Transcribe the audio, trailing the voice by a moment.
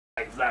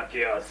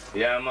Zacchaeus.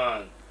 Yeah,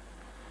 man.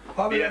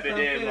 Baby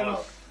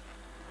Demus.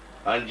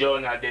 And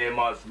Jonah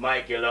Demus,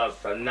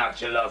 Michaelus, and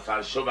Naturalus,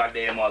 and Sugar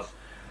Demus.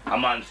 A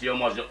man see how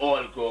much the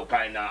old crew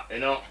kind of, you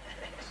know,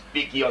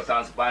 speakious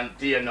and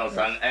spontaneous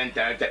and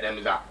enter take them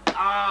is a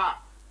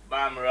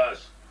bam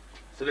rush.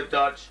 So the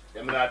touch,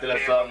 them not tell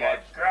us so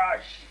much.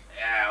 Crush.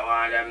 Yeah, I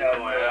want them to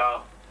know, you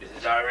know. This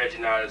is the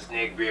original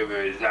Snake Baby.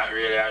 It's not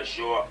really a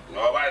show.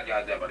 Nobody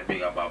can tell about the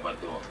bigger papa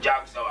too.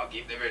 Jack Sowah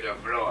keep the video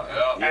flow. You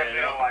know? Yeah,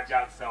 you know what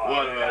Jack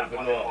Sowah.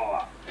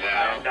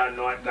 Yeah. I don't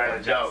know what kind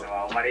of Jack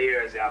Sowah. Over the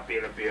years, you have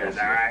peel the peers.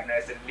 Alright,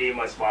 that's the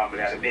Demus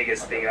family. The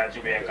biggest thing in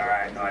Jamaica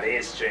right now, the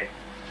history.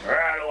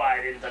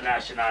 Worldwide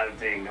international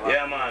thing.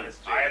 Yeah, man.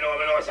 I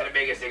know it's the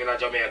biggest thing in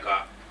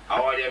Jamaica. I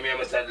want you to make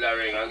a settler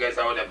ring and guess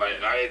how they find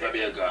it. I ain't a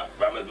baker.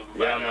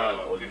 Yeah,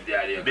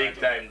 man. Big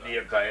time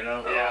Deka, you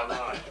know? Yeah,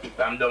 man.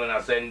 I'm down in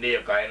a Send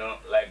Deka, you know,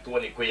 like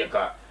Tony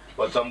Quaker.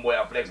 But some boy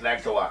a flex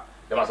like Sowah.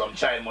 Them are some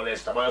child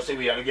molester. But you see,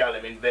 we are the girl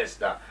them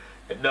investor.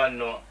 You don't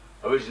know,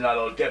 original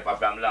old Kepa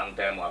from long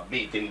time,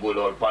 beating good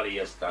old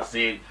polyester.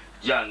 See,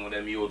 John know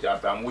them youth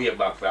from way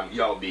back from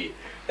Yowby.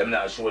 Them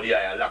not show the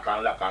eye, lock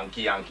and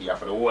key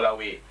for the whole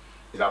away.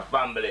 It's a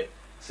family.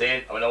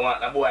 Saying, I don't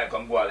want the boy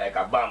come go like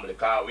a bomb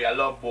because we are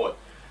love boat.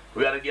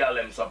 We are the girl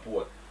them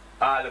support.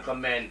 All the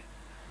men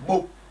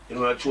book, you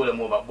know, throw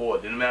them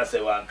overboard. You know, I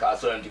say one cause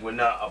certain thing we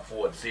not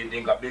afford. Same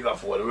thing a big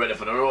afford, ready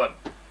for the road.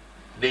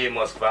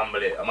 Demus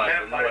family, I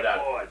might know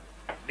that.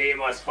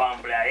 Demus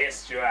family, a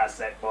history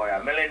asset boy,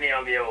 a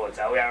millennium youth,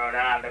 and we are on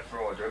all the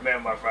fraud.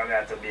 Remember from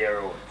that to be a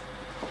road.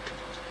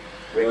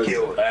 We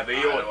cute. Every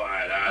youth.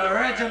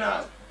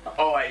 Original.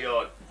 Oh,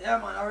 youth. Yeah,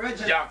 man,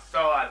 original. Jack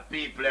Sowah,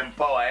 people in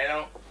power, you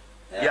know?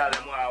 Yeah,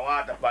 them want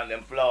water upon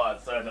them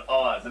floors, certain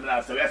hours. I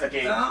mean, so that's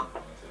okay.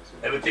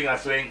 Everything I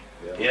swing.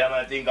 Yeah,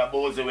 man, think of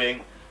Bozy wing.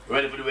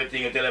 Ready for the way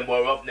thing, you tell them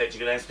boy roughneck,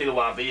 you can still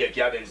want for your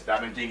cabin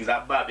stabbing things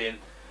at Bobbin.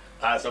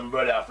 And some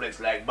brother flex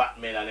like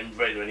Batman and him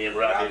friend when he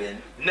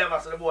Robin. Never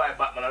saw the boy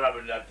Batman and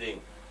Robin that thing.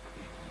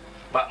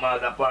 Batman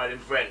is a part of him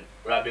friend.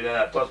 Robin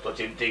and touch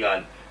him thing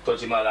and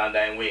touch him all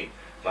under him wing.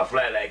 I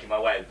fly like him a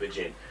wild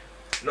pigeon.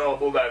 No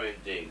boogering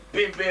thing.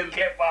 Pimp him,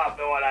 keep off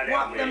the one of them.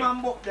 Walk them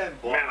and book them.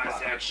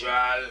 Homosexual,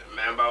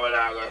 remember when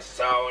I go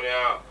sound,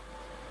 yeah?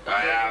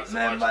 I have so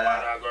much fun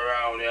I go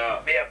around,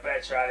 yeah. Be a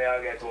petrol,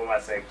 you'll get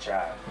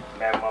homosexual.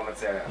 Remember me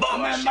tell you. But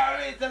remember,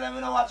 we tell them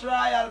we don't watch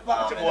Royal Palm.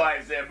 What the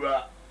boy say,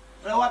 bro?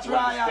 We don't watch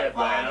Royal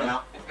Palm, you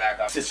know? It's like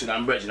a sister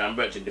and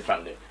brethren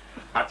differently.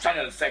 A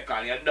channel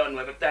second, you don't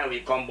know every time we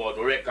come about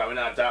to record, we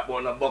not talk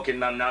about no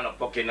Buckingham, no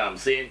Buckingham.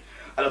 See?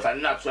 A lot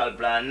of natural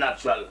plan,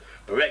 natural,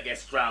 reggae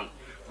strong.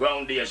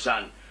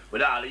 Foundation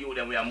with all the youth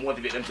them we are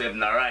motivate themselves in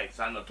the rights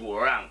and not too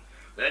wrong.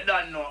 But they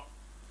don't know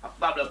a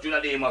fabulous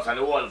Junior Demus and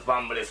the whole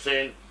family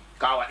saying,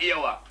 because here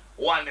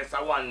oneness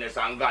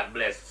and God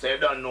bless. So you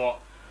don't know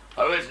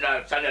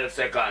original channel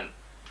second,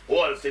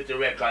 whole city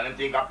record, them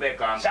think of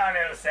Peckham.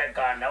 Channel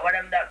second, now what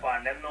them dep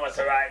on, them know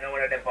so right now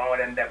what they dep on, what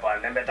them dep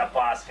on, them better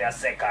pass for a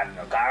second.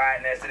 Because right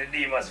now it's the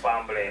Demus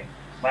family.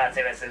 But I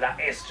tell you, this is a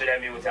history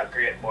them youth a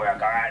great boy.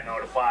 Because right now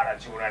the father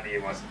Junior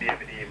Demus,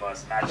 baby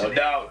Demus, no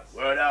doubt,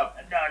 word up.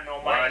 I don't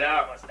know my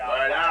Demus,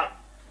 word up.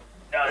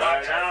 I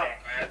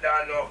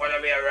don't know for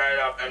them here right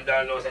up. I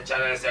don't know the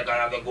channel second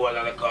of the gold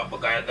and the cup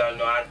because I don't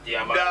know auntie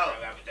and my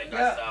have to take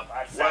a stop.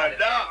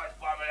 Word up.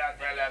 Family I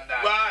tell them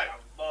that. Right.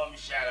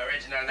 Bombshell,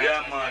 original.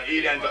 Yeah, man,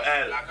 Eden to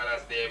L.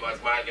 Lackalus Demus,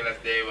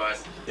 Michaelus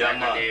Demus, yeah,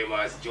 man.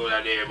 Demus,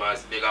 Junior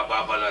Demus, Big Up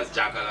Papalus,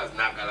 Jackalus,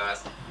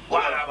 Knackalus.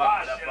 Channel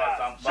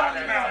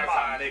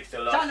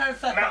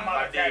second.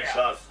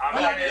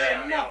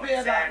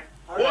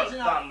 Whole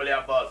family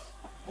of us.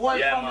 Whole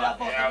family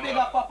of us. Big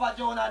Up Papa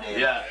Jonah Demus.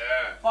 Yeah.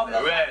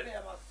 Red.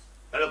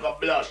 Look at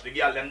blush. The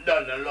girl them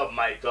done and love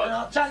my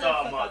touch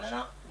so much.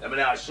 Let me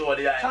now show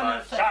the eye,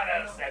 man.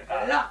 Channel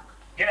second.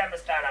 Give them a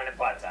stand on the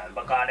pattern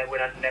because they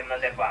wouldn't them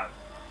not the bank.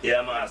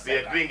 Yeah, man. So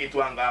you bring it to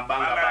one and bang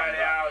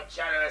out.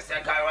 Channel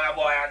second when a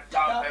boy on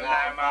top him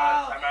like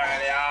man. I'm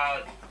early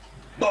out.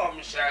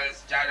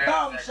 Bombshells,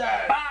 channel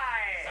second.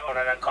 Bye! So on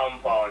the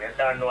compound, you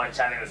don't know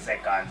channel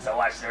second, so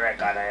watch the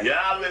record. You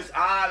always,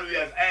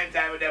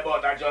 anytime with the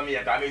about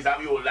Jamaica, means that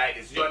you like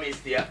this. You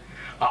mistake.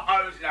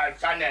 Original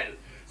channel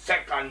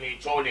second me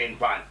thrown in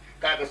pan.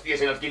 Because the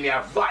station just give me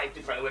a vibe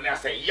different when I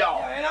say, yo,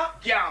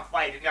 can't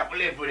fight it, you have to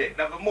live with it,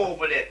 you have to move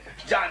with it.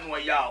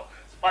 January, yo,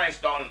 Spanish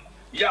Town,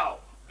 yo,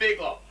 big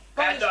up.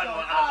 I don't know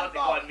how to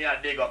call me a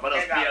big up, but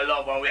just be a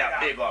love and we are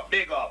big up.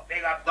 Big up.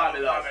 Big up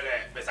family.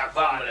 It's a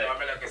family.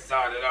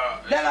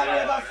 Then I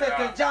never said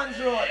to John's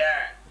Road.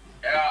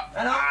 Yeah.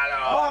 You know?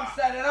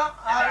 Homestead, you know?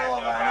 All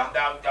over, you know?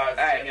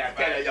 Hey, me I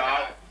tell you,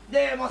 y'all.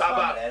 Demus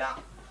family, you know?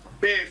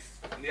 Peace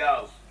in the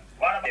house.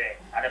 What a minute.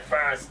 At the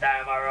first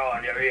time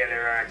around, you really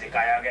hurt it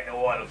because you get the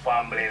whole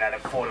family and the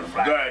full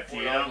flight. Dirty,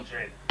 you know?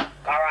 Because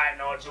right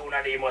now,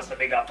 Junior Demus the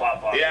bigger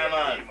papa. Yeah,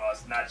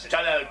 man.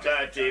 Channel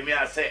 30, me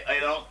I say,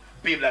 you know,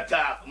 people that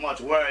talk much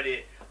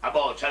wordy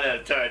about Channel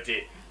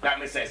 30. Like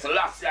me say, so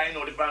last year, you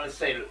know, the family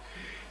said,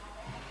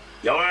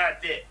 you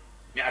worth it.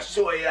 Me I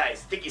show you like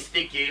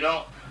sticky, you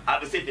know.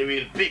 Have the city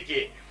real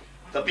picky.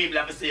 So people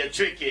have to say you're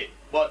tricky,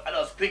 but I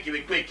just quicky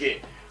with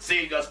quicky.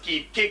 See, just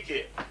keep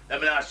kicking. Let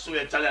me not show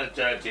you Channel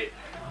 30.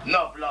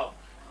 Enough love.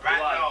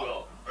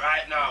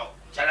 Right now,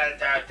 Channel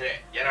 30,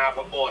 you know,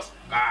 for boss.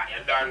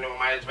 You don't know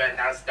management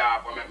and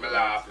staff will make me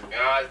laugh.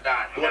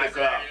 You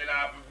understand? You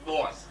know,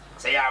 boss.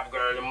 So you have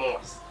girl the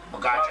most.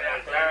 Because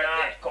Channel 30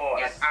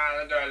 get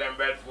all the girl and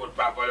bread food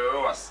properly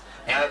roast.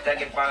 You have to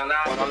take it for an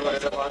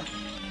hour.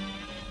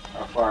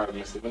 I fired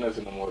Mr.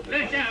 Vanessa no more.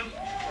 Sit down.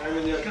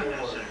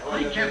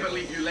 I can't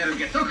believe you let him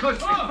get so close.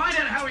 Find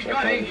out how he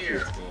got in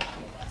here.